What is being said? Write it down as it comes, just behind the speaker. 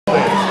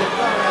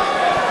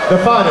The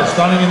fighter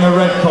standing in the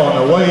red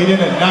corner, weighed in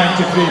at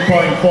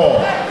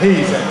 93.4.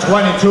 He's at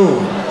 22,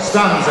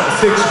 stands at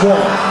 6'1".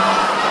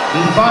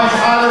 He fights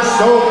Alex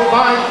Stoke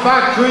Fight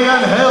Factory and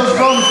hails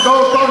from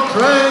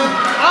Stoke-on-Trent,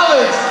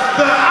 Alex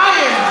the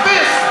Iron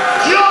Fist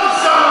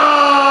Johnson!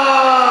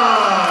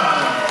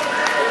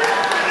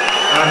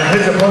 And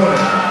his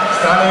opponent,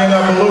 standing in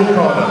the blue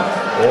corner,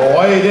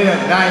 weighed in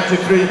at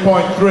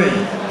 93.3.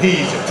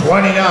 He's at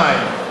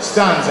 29,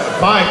 stands at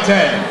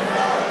 5'10".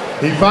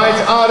 He fights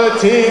out of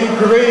Team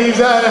Greaves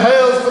and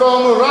hails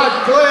from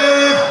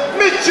Radcliffe,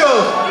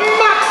 Mitchell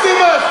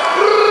Maximus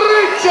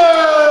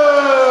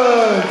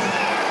Richards!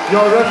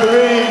 Your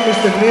referee,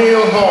 Mr.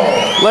 Neil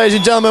Hall. Ladies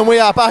and gentlemen, we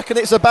are back and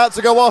it's about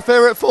to go off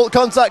here at Full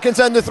Contact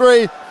Contender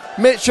 3.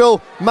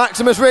 Mitchell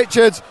Maximus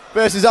Richards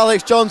versus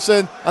Alex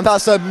Johnson, and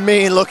that's a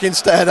mean looking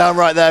stare down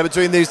right there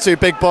between these two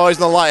big boys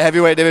in the light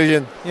heavyweight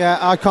division. Yeah,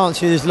 I can't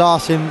see this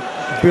lasting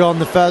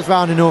beyond the first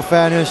round in all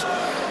fairness.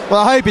 Well,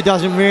 I hope he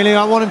doesn't really.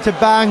 I want him to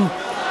bang.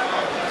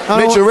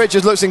 Mitchell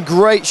Richards looks in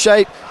great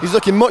shape. He's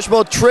looking much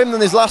more trim than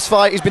his last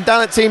fight. He's been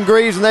down at Team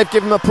Greaves and they've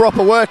given him a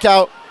proper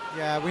workout.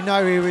 Yeah, we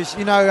know he was.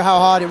 You know how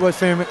hard it was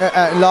for him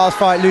at last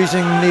fight,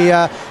 losing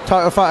the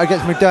title fight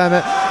against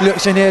McDermott. He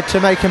looks in here to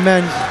make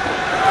amends.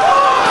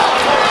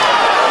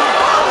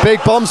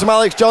 Big bombs from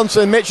Alex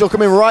Johnson. Mitchell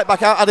coming right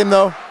back out at him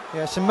though.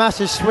 Yeah, some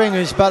massive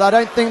swingers, but I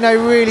don't think they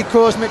really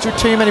caused Mitchell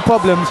too many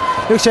problems.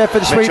 Looks there for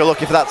the sweep. Mitchell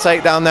looking for that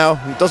takedown now.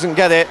 He doesn't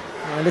get it.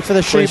 Yeah, look for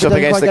the shoot up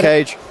against the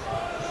cage.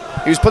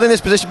 He was put in this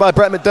position by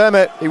Brett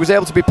McDermott. He was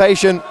able to be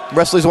patient,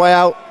 wrestle his way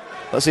out.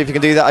 Let's see if he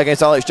can do that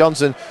against Alex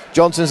Johnson.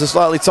 Johnson's a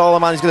slightly taller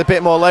man. He's got a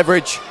bit more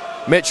leverage.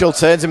 Mitchell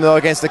turns him though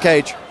against the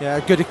cage. Yeah,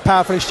 good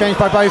powerful exchange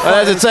by both.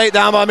 There's a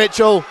takedown by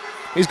Mitchell.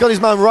 He's got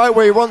his man right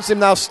where he wants him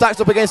now,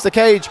 stacked up against the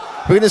cage.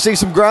 We're going to see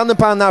some ground and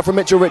pound now from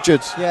Mitchell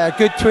Richards. Yeah,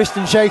 good twist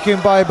and shaking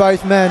by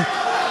both men.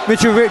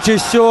 Mitchell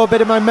Richards saw a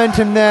bit of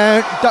momentum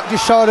there, ducked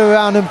his shoulder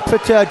around and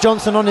put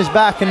Johnson on his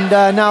back, and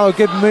now a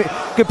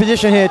good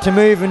position here to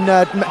move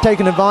and take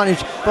an advantage,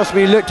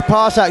 possibly look to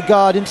pass that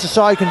guard into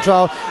side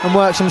control and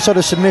work some sort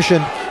of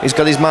submission. He's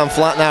got his man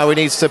flat now. He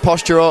needs to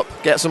posture up,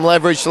 get some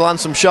leverage to land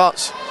some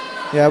shots.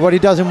 Yeah, what he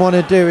doesn't want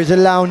to do is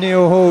allow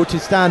Neil Hall to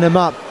stand him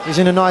up. He's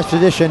in a nice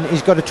position.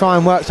 He's got to try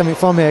and work something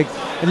from here,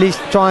 at least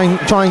try and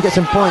get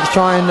some points,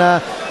 try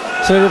and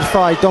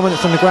solidify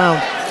dominance on the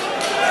ground.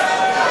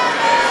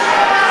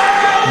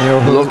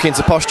 Looking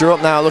to posture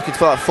up now, looking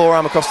for that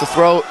forearm across the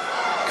throat,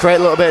 create a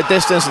little bit of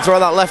distance and throw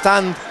that left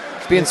hand.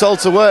 He's being told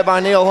to work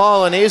by Neil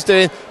Hall, and he is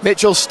doing.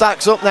 Mitchell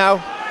stacks up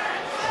now.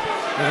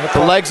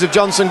 The legs of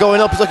Johnson going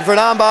up. He's looking for an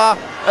armbar,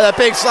 and a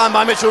big slam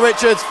by Mitchell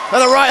Richards,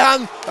 and a right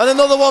hand, and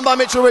another one by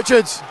Mitchell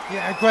Richards.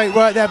 Yeah, great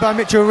work there by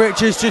Mitchell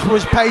Richards, just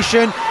was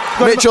patient.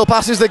 Mitchell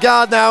passes the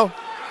guard now,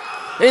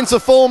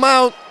 into full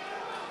mount.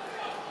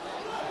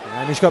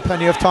 And he's got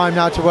plenty of time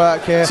now to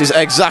work here. This is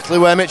exactly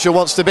where Mitchell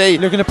wants to be.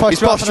 Looking to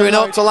posture. He's posturing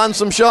up to land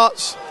some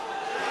shots.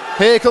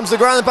 Here comes the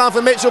ground and pound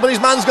for Mitchell, but his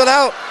man's got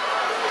out.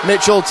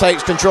 Mitchell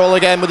takes control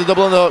again with the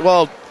double under.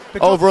 Well,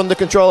 over under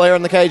control here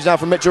in the cage now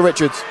from Mitchell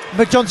Richards.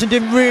 But Johnson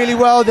did really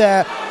well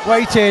there.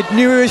 Waited,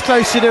 knew he was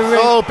close to the ring.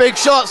 Oh, big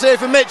shots here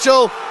from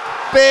Mitchell.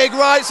 Big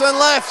rights and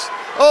lefts.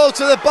 Oh,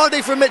 to the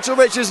body from Mitchell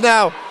Richards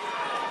now.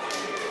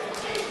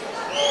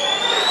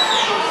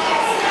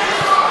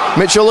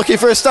 Mitchell looking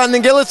for a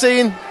standing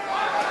guillotine.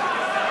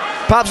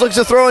 Perhaps looks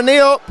to throw a knee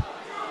up.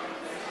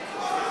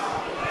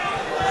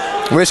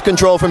 Wrist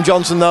control from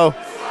Johnson though.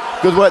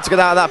 Good work to get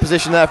out of that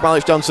position there from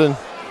Alex Johnson.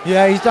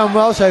 Yeah, he's done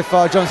well so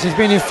far, Johnson. He's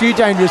been in a few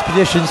dangerous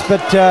positions,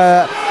 but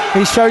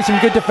he showed some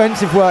good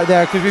defensive work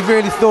there, because we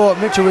really thought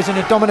Mitchell was in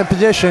a dominant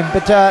position.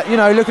 But, you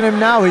know, look at him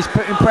now. He's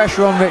putting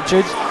pressure on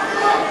Richards.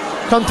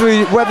 Come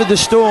through, weather the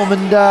storm,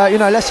 and, you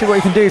know, let's see what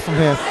he can do from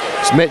here.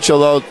 It's Mitchell,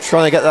 though,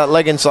 trying to get that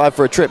leg inside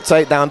for a trip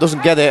takedown.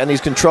 Doesn't get it, and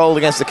he's controlled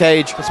against the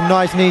cage. Got some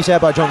nice knees there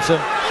by Johnson.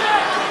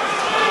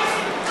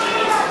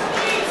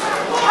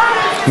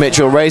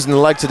 Mitchell raising the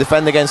leg to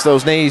defend against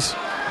those knees.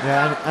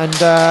 Yeah, and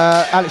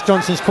Alex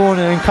Johnson's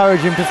corner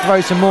encouraged him to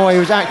throw some more. He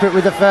was accurate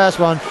with the first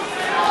one.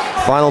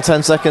 Final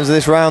 10 seconds of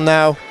this round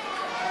now.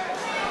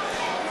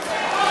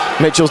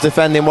 Mitchell's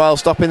defending well,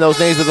 stopping those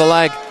knees with the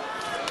leg.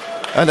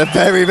 And a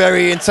very,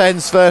 very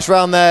intense first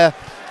round there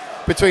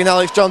between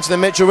Alex Johnson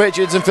and Mitchell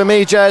Richards. And for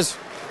me, Jez,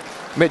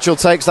 Mitchell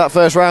takes that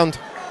first round.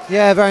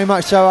 Yeah, very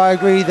much so. I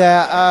agree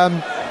there.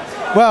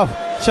 Well,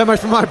 so much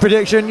for my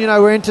prediction. You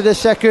know, we're into the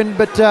second,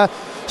 but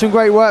some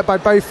great work by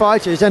both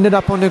fighters. Ended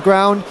up on the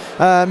ground.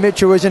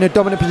 Mitchell was in a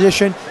dominant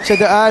position. Said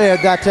that earlier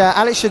that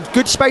Alex had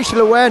good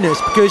spatial awareness,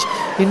 because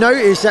he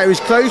noticed that he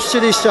was close to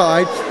this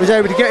side, was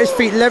able to get his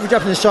feet leverage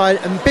up on the side,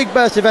 and big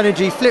burst of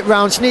energy, flip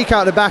round, sneak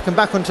out the back and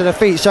back onto the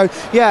feet. So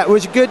yeah, it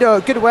was good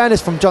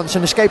awareness from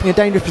Johnson, escaping a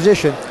dangerous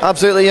position.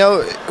 Absolutely. You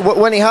know,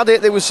 when he had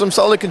it, there was some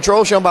solid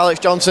control shown by Alex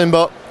Johnson,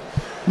 but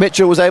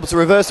Mitchell was able to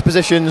reverse the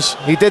positions.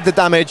 He did the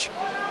damage.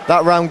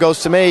 That round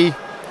goes to me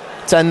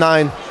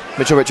 10-9.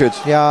 Mitchell Richards.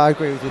 Yeah, I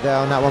agree with you there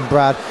on that one,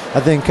 Brad. I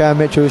think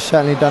Mitchell has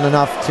certainly done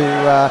enough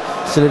to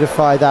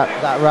solidify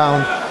that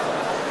round.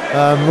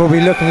 We'll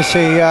be looking to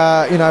see,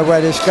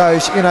 where this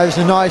goes. There's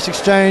a nice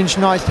exchange,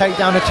 nice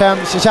takedown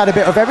attempts. It's had a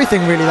bit of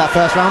everything really that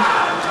first round.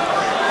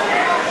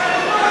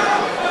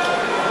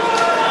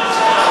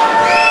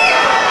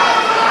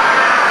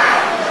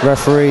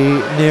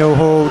 Referee Neil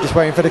Hall just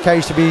waiting for the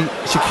cage to be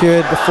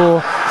secured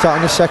before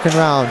starting the second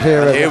round.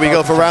 Here we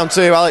go for round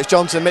 2. Alex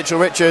Johnson, Mitchell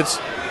Richards.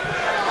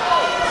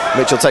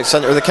 Mitchell takes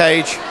centre of the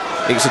cage.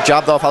 He gets a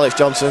jab off Alex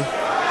Johnson.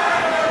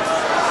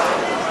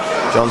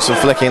 Johnson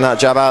flicking that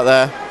jab out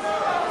there.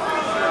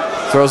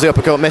 Throws the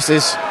uppercut,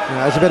 misses.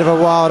 Yeah, it's a bit of a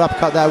wild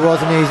uppercut there,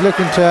 wasn't he? He's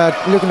looking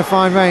to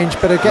find range,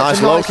 but it gets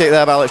nice low kick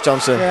there by Alex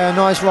Johnson. Yeah,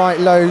 nice right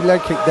low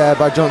leg kick there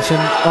by Johnson,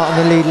 right on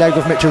the lead leg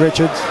of Mitchell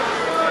Richards.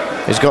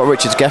 He's got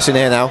Richards guessing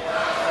here now.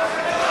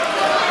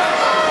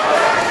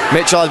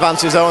 Mitchell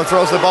advances though and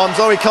throws the bombs.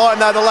 Oh, he caught him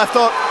there, the left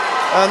hook.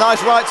 A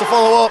nice right to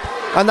follow up.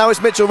 And now it's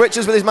Mitchell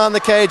Richards with his man in the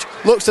cage.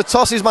 Looks to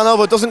toss his man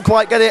over, doesn't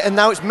quite get it. And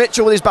now it's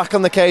Mitchell with his back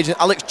on the cage and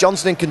Alex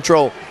Johnson in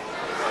control.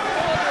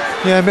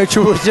 Yeah,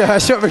 Mitchell was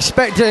sort of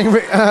expecting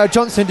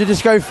Johnson to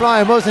just go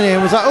flying, wasn't he?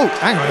 And was like, oh,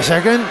 hang on a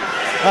second.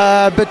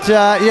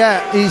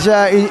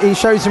 He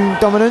shows some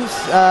dominance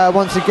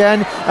once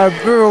again. A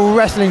real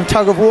wrestling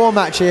tug-of-war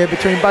match here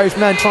between both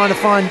men, trying to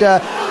find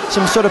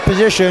some sort of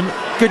position.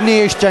 Good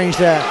knee exchange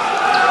there.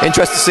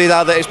 Interesting to see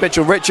that it's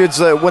Mitchell Richards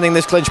winning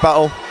this clinch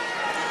battle.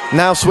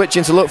 Now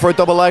switching to look for a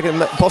double leg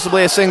and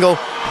possibly a single.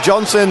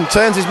 Johnson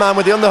turns his man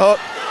with the underhook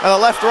and a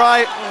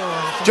left-right.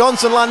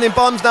 Johnson landing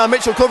bombs now.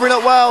 Mitchell covering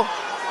up well.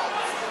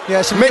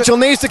 Yeah, Mitchell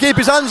needs to keep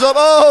his hands up.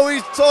 Oh,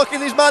 he's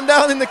talking his man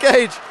down in the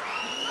cage.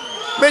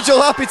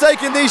 Mitchell happy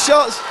taking these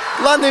shots,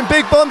 landing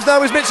big bombs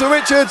now is Mitchell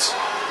Richards.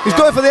 He's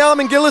going for the arm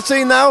and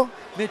guillotine now.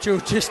 Mitchell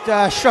just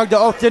shrugged it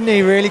off, didn't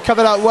he, really?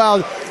 Covered up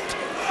well.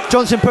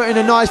 Johnson put in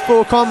a nice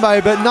full combo,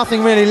 but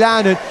nothing really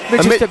landed.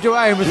 Mitchell stepped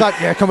away and was like,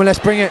 yeah, come on, let's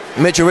bring it.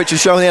 Mitchell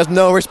Richards showing he has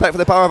no respect for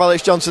the power of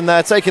Alex Johnson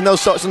there, taking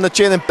those shots on the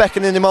chin and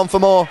beckoning him on for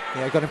more.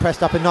 Yeah, got him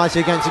pressed up and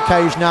nicely against the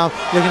cage now.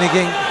 Looking to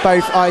get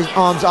both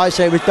arms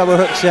isolated with double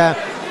hooks there.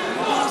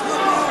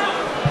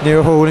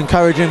 Neil Hall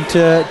encourage him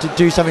to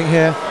do something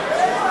here.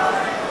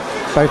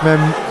 Both men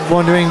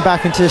wandering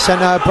back into the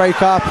centre,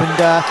 break up and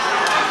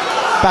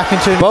back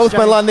into... Both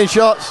men landing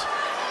shots.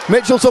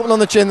 Mitchell took one on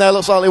the chin there,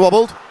 looks slightly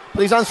wobbled,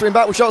 but he's answering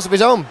back with shots of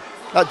his own.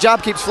 That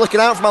jab keeps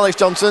flicking out from Alex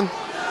Johnson.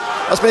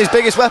 That's been his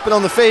biggest weapon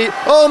on the feet.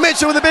 Oh,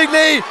 Mitchell with a big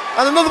knee,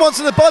 and another one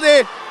to the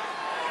body.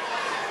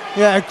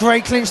 Yeah, a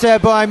great clinch there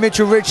by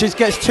Mitchell Richards,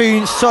 gets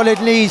 2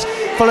 solid knees,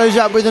 follows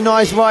up with a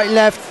nice right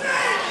left.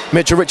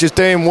 Mitchell Richards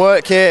doing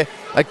work here,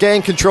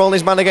 again controlling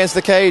his man against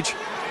the cage.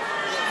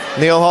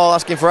 Neil Hall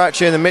asking for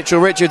action and Mitchell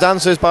Richards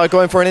answers by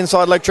going for an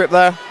inside leg trip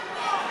there.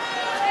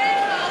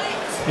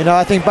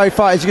 I think both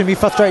fighters are going to be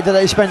frustrated that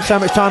they spent so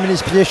much time in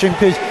this position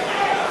because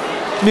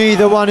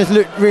neither one has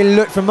really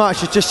looked for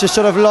much. It's just to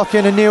sort of lock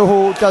in, and Neil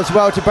Hall does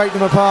well to break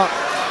them apart.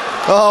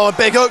 Oh,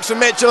 big hooks from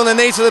Mitchell and the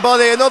knee to the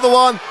body. Another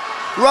one.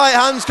 Right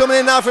hands coming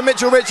in now from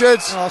Mitchell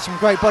Richards. Oh, some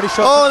great body shots.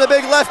 Oh, and a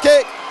big left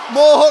kick.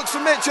 More hooks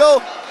from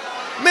Mitchell.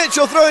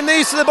 Mitchell throwing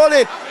knees to the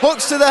body,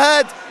 hooks to the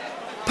head,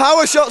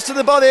 power shots to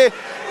the body.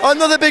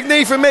 Another big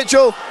knee from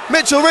Mitchell.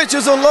 Mitchell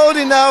Richards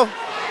unloading now.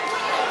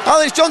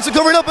 Alex Johnson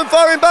covering up and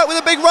firing back with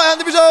a big right hand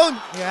of his own.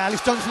 Yeah,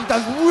 Alex Johnson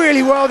does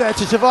really well there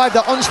to survive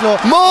the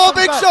onslaught. More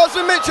big shots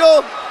from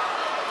Mitchell.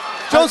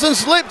 Johnson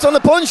slipped on the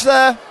punch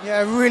there.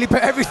 Yeah, really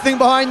put everything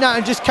behind that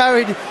and just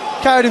carried him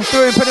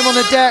through and put him on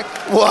the deck.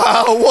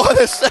 Wow,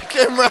 what a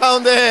second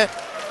round here.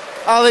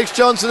 Alex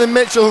Johnson and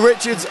Mitchell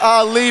Richards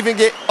are leaving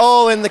it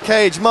all in the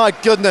cage. My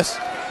goodness.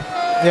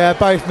 Yeah,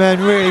 both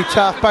men really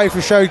tough. Both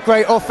have showed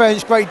great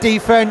offense, great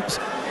defense,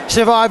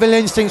 survival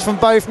instincts from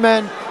both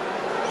men.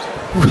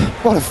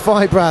 What a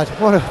fight, Brad.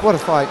 What a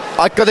fight.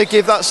 I've got to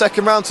give that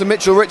second round to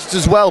Mitchell Richards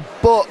as well,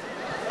 but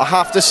I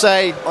have to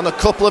say, on a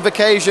couple of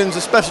occasions,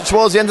 especially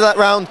towards the end of that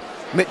round,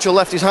 Mitchell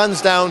left his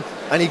hands down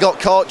and he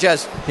got caught,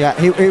 Jez. Yeah,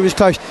 he was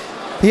close.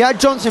 He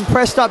had Johnson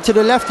pressed up to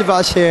the left of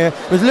us here.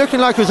 It was looking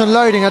like it was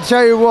unloading. I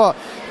tell you what,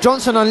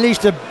 Johnson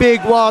unleashed a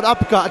big wild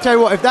uppercut. I tell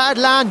you what, if that had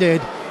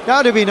landed, that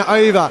would have been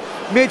over.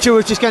 Mitchell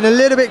was just getting a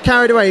little bit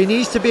carried away. He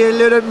needs to be a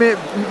little bit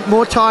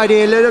more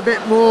tidy, a little bit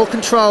more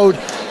controlled.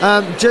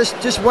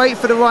 Just wait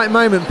for the right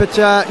moment. But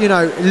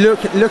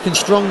looking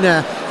strong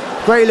there.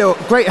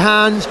 Great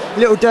hands,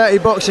 little dirty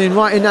boxing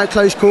right in that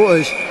close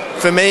quarters.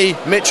 For me,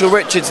 Mitchell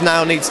Richards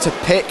now needs to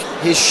pick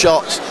his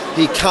shots.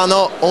 He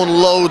cannot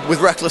unload with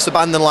reckless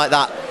abandon like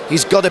that.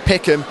 He's got to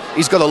pick him.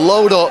 He's got to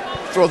load up,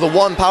 throw the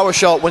one power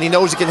shot when he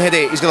knows he can hit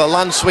it. He's got to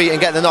land sweet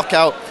and get the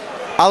knockout.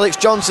 Alex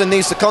Johnson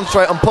needs to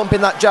concentrate on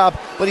pumping that jab,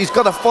 but he's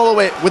got to follow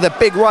it with a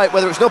big right,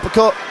 whether it's an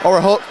uppercut or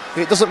a hook.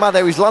 It doesn't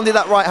matter. He's landed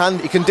that right hand.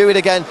 He can do it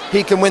again.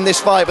 He can win this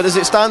fight. But as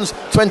it stands,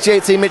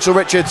 2018 Mitchell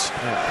Richards.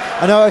 Yeah.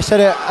 I know I said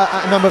it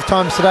a number of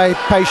times today,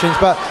 patience,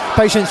 but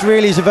patience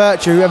really is a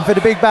virtue. And for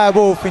the big bad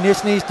wolf, he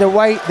just needs to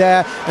wait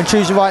there and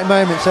choose the right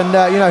moments. And,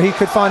 he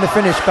could find a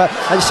finish. But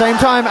at the same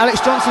time,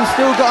 Alex Johnson's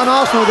still got an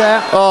arsenal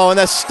there. Oh, and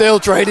they're still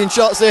trading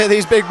shots here,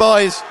 these big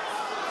boys.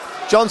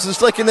 Johnson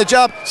slicking the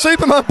jab.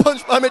 Superman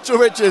punch by Mitchell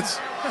Richards.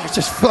 He was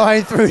just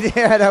flying through the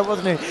air there,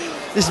 wasn't he?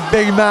 This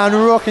big man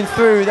rocking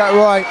through that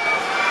right.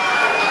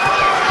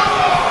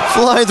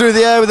 Flying through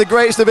the air with the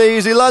greatest of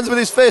ease. He lands with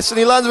his fists and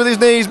he lands with his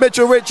knees.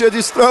 Mitchell Richards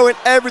is throwing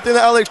everything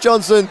at Alex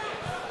Johnson.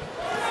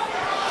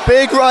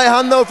 Big right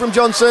hand though from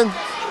Johnson.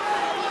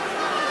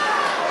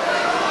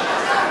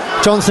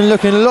 Johnson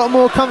looking a lot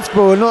more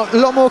comfortable, a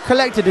lot more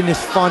collected in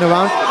this final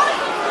round.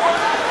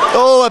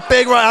 Oh, a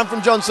big right hand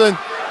from Johnson.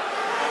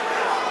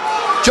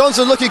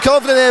 Johnson looking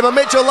confident here, but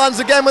Mitchell lands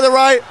again with a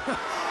right.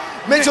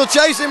 Mitchell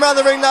chasing around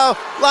the ring now,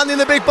 landing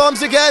the big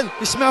bombs again.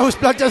 He smells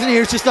blood, doesn't he?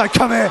 He's just like,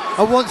 come here,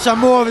 I want some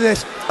more of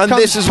this. And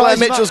this is where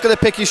Mitchell's going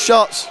to pick his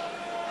shots.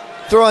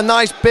 Throw a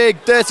nice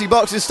big dirty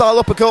boxing style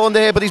uppercut under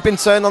here, but he's been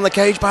turned on the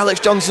cage by Alex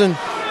Johnson.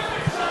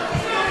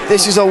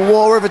 This is a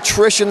war of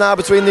attrition now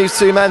between these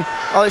two men.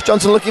 Alex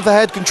Johnson looking for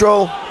head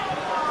control.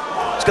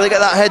 He's going to get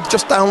that head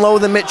just down lower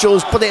than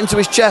Mitchell's, put it into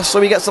his chest so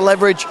he gets the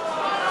leverage.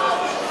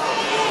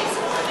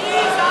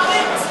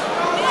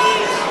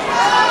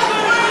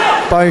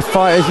 Both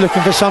fighters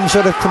looking for some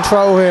sort of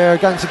control here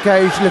against the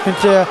cage, looking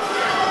to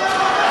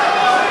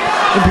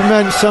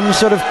implement some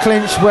sort of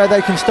clinch where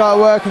they can start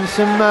working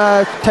some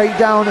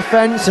takedown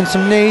offense and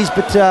some knees,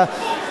 but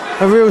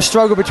a real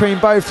struggle between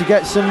both to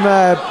get some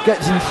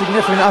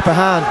significant upper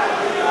hand.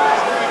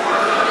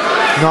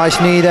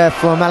 Nice knee there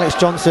from Alex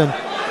Johnson.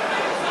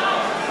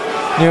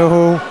 Neil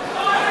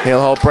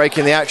Hall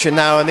breaking the action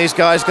now, and these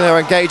guys going to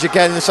engage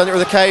again in the centre of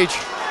the cage.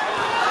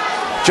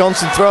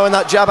 Johnson throwing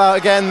that jab out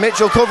again.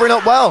 Mitchell covering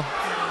up well.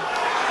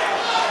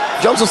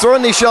 Johnson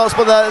throwing these shots,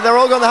 but they're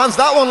all going to hands.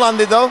 That one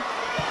landed though.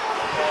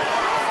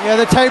 Yeah,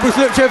 the tables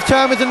look to have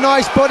turned with a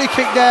nice body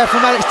kick there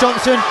from Alex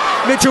Johnson.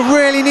 Mitchell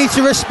really needs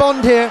to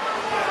respond here.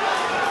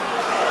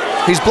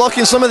 He's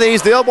blocking some of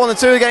these. The up 1 and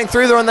 2 are getting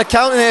through there, and they're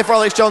counting here for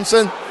Alex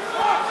Johnson.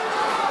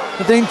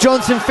 I think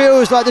Johnson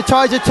feels like the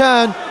tides are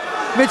turned.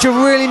 Mitchell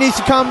really needs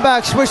to come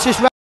back, switch this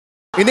round.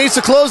 He needs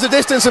to close the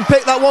distance and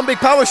pick that one big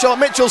power shot.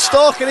 Mitchell's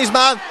stalking his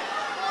man.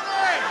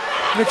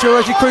 Mitchell,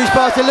 as he cruised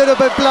past, a little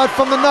bit blood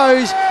from the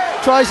nose,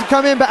 tries to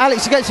come in, but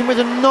Alex gets him with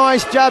a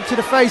nice jab to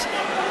the face.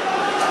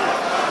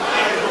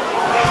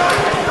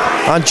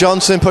 And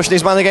Johnson pushing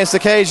his man against the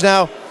cage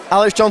now.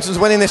 Alex Johnson's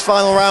winning this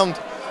final round,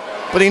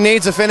 but he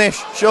needs a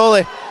finish,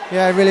 surely.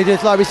 Yeah, it really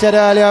did. Like we said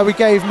earlier, we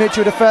gave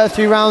Mitchell the first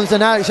 2 rounds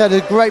and Alex had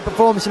a great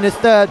performance in his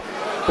third,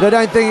 but I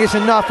don't think it's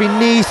enough. He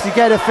needs to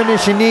get a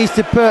finish. He needs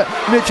to put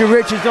Mitchell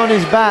Richards on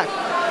his back.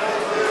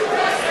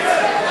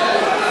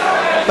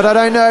 But I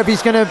don't know if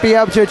he's going to be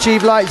able to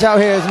achieve lights out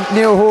here as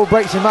Neil Hall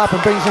breaks him up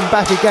and brings him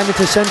back again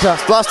into centre.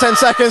 Last 10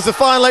 seconds, the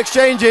final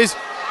exchanges.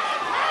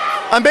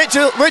 And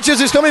Mitchell Richards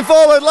is coming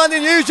forward,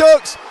 landing huge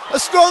hooks. A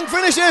strong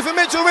finish here for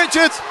Mitchell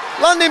Richards,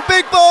 landing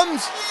big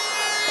bombs.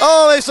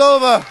 Oh, it's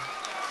over.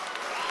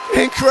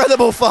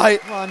 Incredible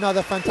fight. Well,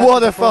 another fantastic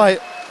What a fight.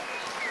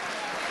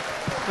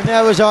 And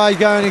there was I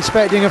going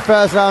expecting a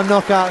first round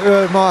knockout. Who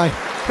am I?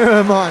 Who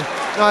am I?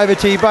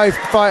 Naivety, both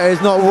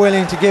fighters not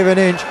willing to give an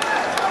inch.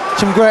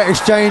 Some great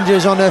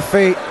exchanges on their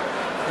feet.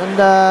 And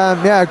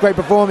yeah, great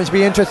performance.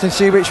 Be interesting to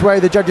see which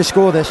way the judges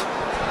score this.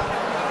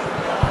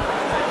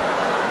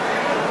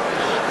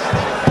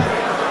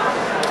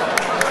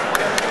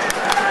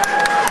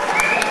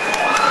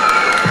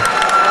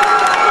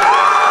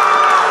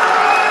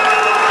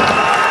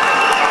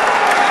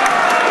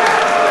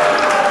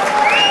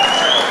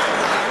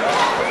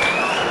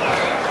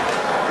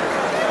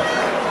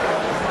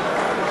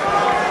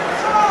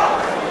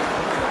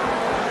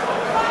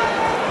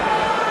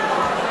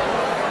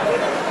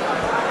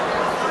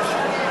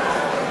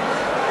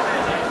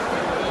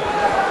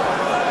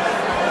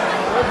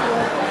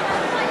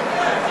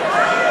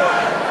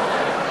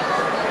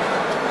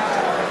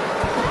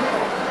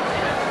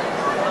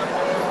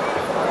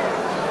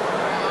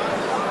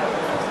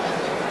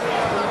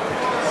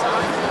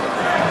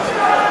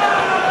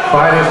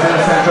 Fighters to the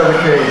centre of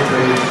the cage,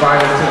 please.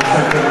 Fighters to the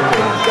centre of the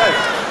cage.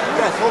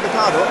 Yes, hold the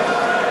card up.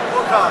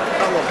 What card?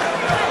 That one.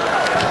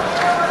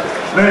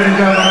 Ladies and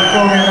gentlemen,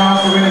 before we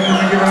announce the winner, can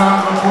we give a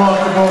round of applause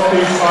to both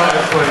these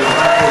fighters, please?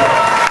 Thank you.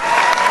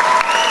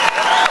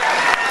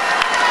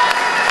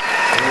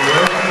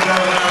 Ladies and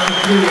gentlemen, after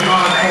 3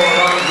 hard-fought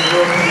rounds, we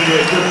go to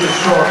the judges'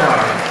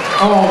 scorecard.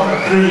 All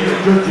 3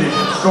 judges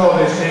score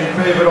this in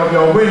favour of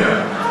your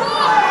winner.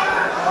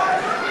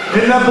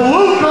 In the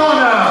blue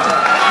corner,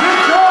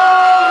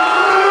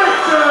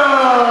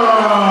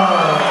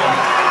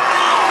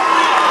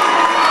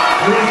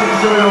 please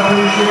show your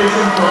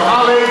appreciation for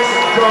Alex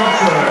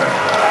Johnson.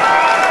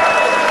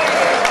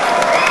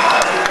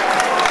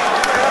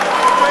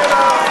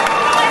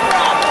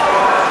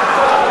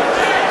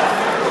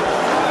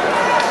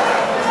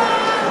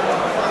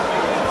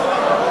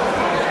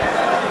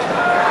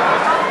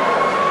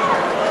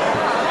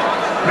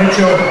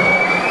 Mitchell,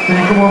 can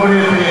you come over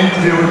here for your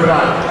interview with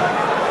Brad?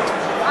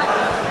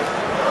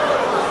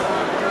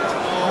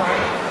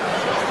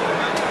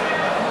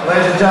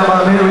 Ladies and gentlemen,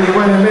 I'm here with your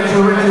winner,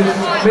 Mitchell Richards.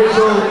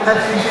 Mitchell,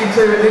 FCCTV,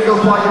 it didn't go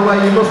quite your way.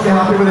 You must be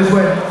happy with this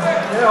win.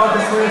 Yeah,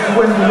 obviously it's a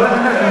win to win,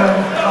 isn't it?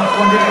 That's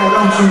one didn't go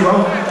down too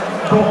well.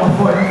 Brought my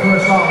foot in the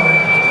first half and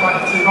then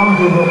back 2 rounds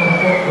we broke my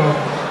foot,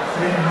 so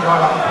didn't enjoy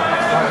that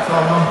fight at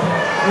all, no.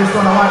 Just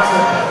when I liked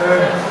it.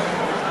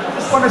 I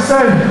just want to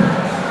say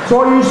to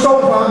all you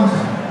Soul fans,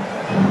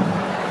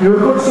 you're a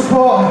good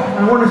support,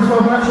 and I want to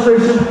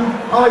congratulations.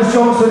 Alex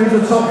Johnson is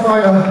a top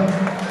fighter.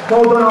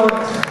 Well done,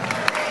 Alex.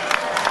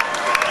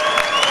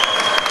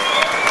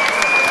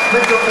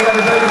 Mitchell, you had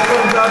a very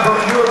strong jab,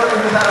 but you were running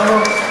with that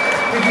enough.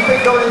 Did you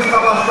think going into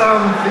that last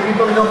round that you've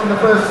done enough in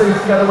the first two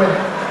to get a win?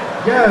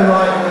 Yeah,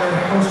 like,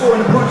 I was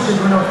throwing the punches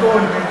when I was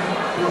throwing them.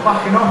 We were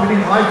backing off, we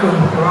didn't like them,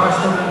 but I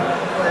still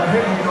let them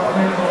hit me, you know what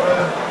I mean? But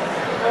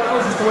that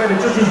was just the way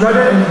the judges read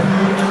it, and we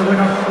needed to win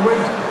after the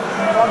win.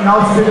 Now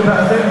to do the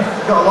better thing.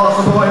 You've got a lot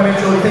of support here,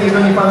 Mitchell. You think you've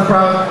done your fans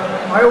proud?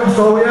 I hope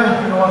so,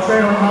 yeah. You know, I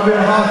train on how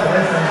really hard for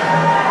this. And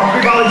I'll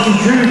give Alex his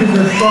due, he's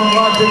a strong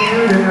lad, big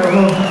dude in there.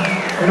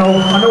 You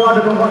know, I know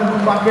I don't want to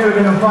come back here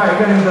again and fight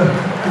again.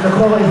 He's a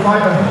quality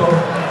fighter, so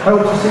I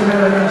hope to see him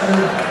there again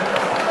soon.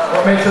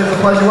 Well, Mitchell, it's a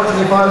pleasure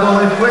watching you fight as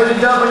always. Ladies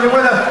and gentlemen, your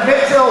winner,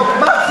 Mitchell.